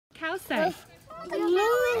yours say?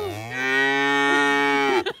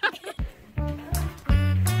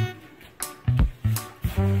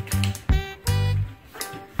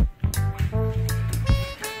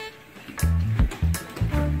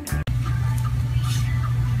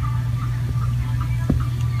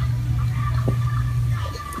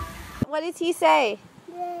 What did he say?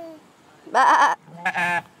 Bah.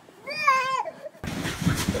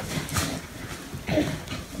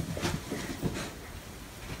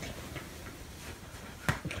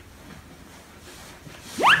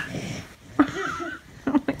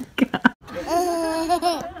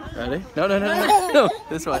 Ready? No, no, no, no, no.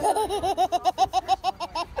 This one.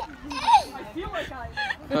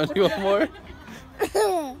 Want to do one more?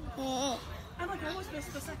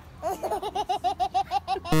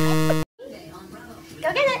 Go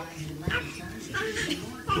get it.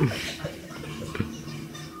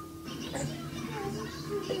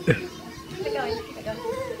 Keep going. Keep going.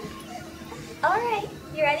 All right.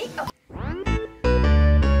 You ready? Oh.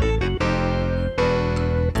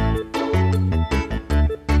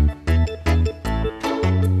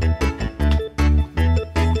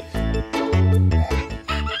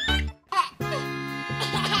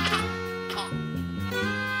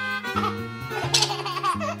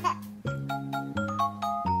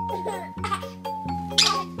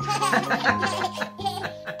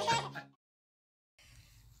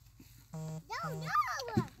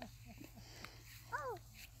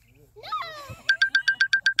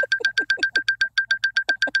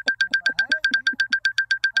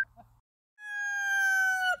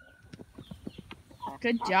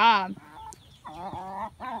 Good job.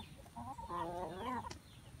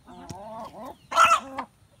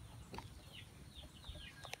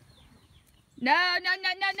 No, no,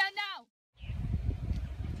 no, no, no, no.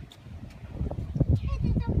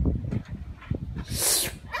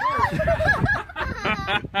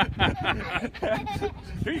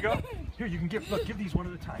 Here you go. Here, you can give these one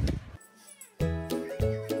at a time.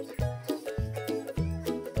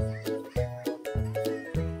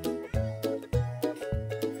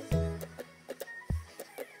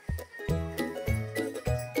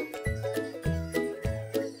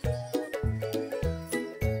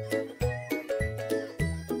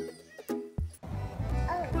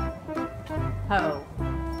 Oh. You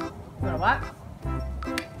wanna what?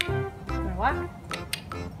 You wanna what?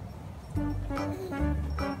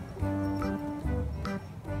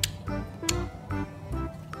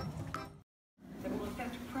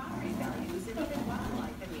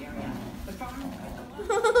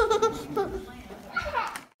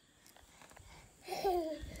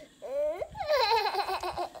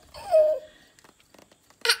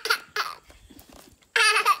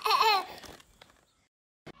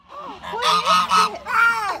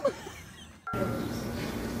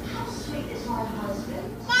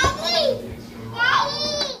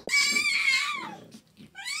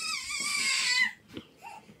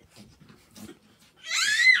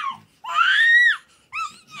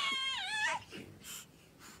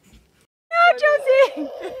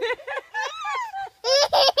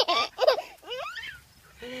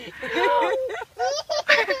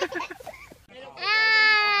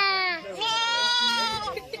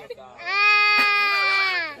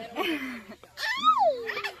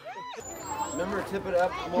 Remember, tip it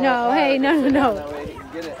up more. No, hey, no, no, no. That way you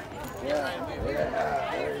can get it. Yeah, yeah.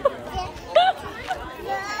 There you go.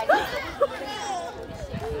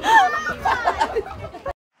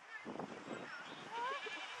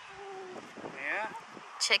 Yeah.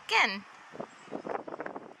 Chicken.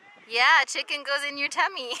 Yeah, chicken goes in your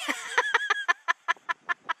tummy.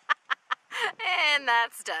 And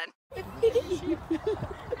that's done.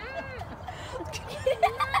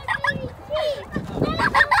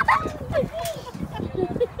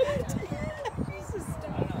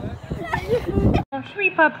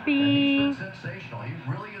 Sweet puppy.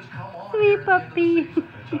 Sweet puppy.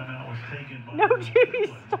 No,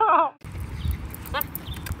 Jimmy, stop.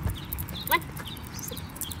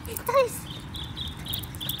 Guys.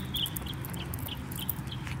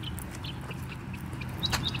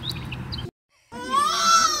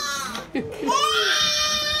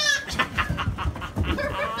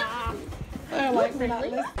 I don't like that.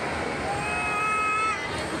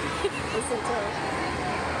 Listen to her.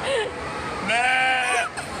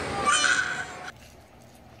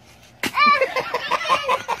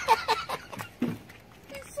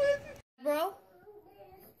 Bro?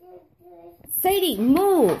 Sadie,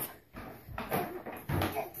 move!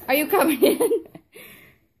 Are you coming in?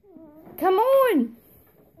 Come on!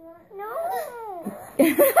 No!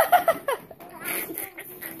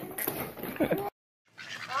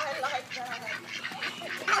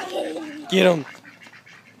 Get him.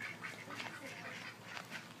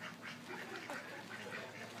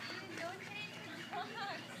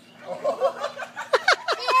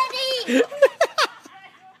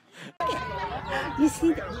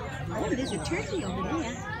 turkey over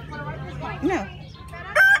there. No.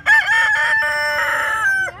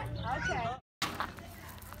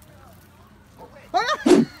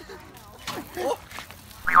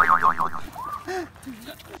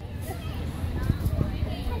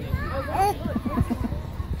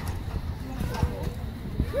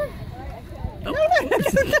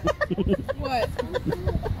 What?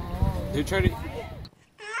 You tried to.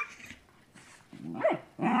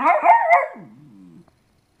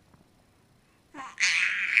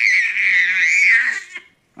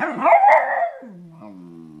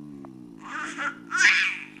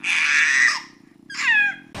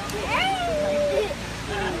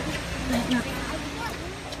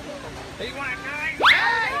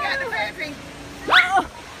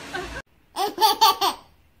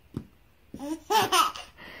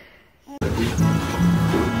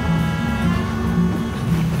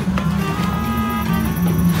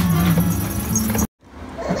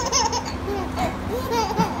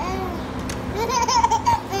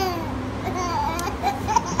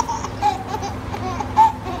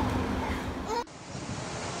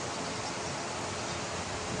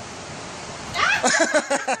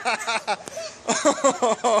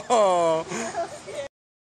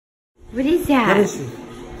 What is that? What is he?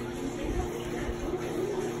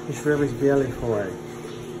 He's really belly for it.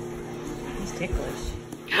 He's ticklish.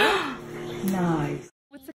 Nice.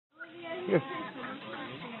 Here.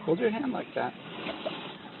 Hold your hand like that.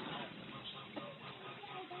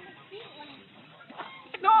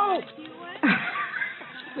 No!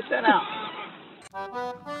 Put that out.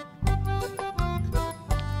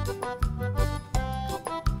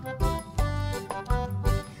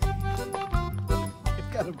 It's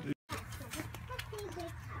gotta be.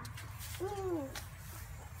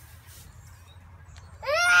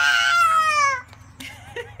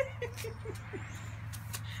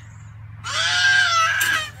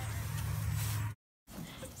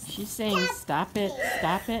 She's saying stop it,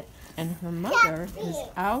 and her mother is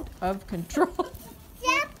out of control.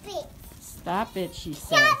 Stop it. Stop it, she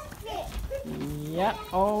says. Stop it. Yep.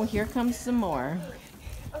 Oh, here comes some more.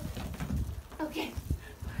 Okay.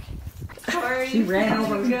 Sorry. She ran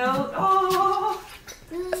over. Go. Oh,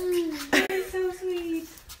 that's so sweet.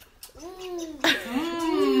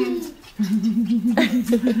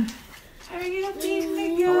 Are you letting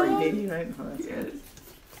me go? Oh, he did. He right. Oh, that's good.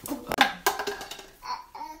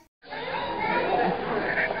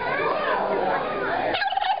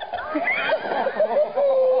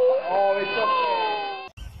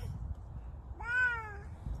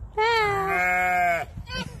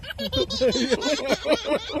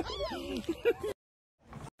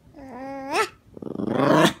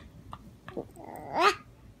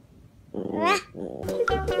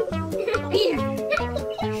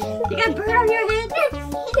 You got a bird on your head?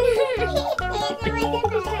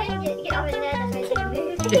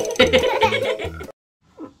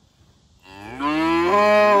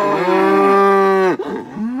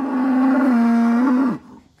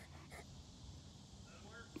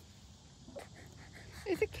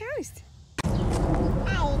 It's a coast.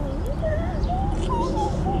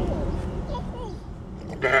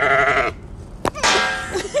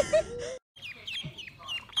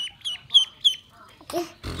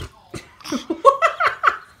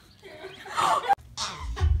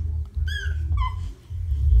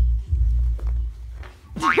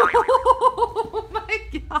 Oh my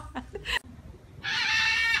God.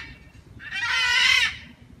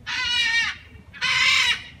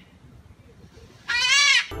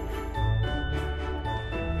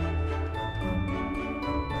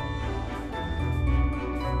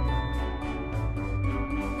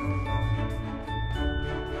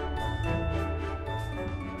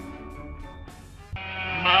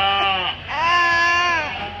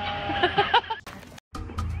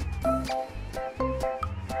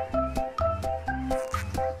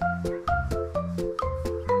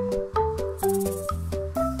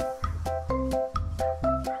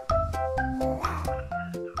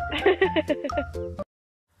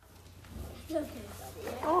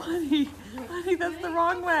 Oh, honey, that's the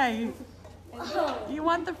wrong way. You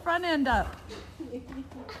want the front end up.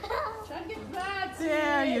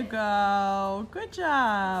 There you go. Good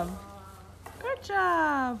job. Good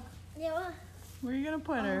job. Where are you going to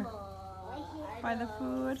put her? By the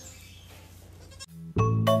food?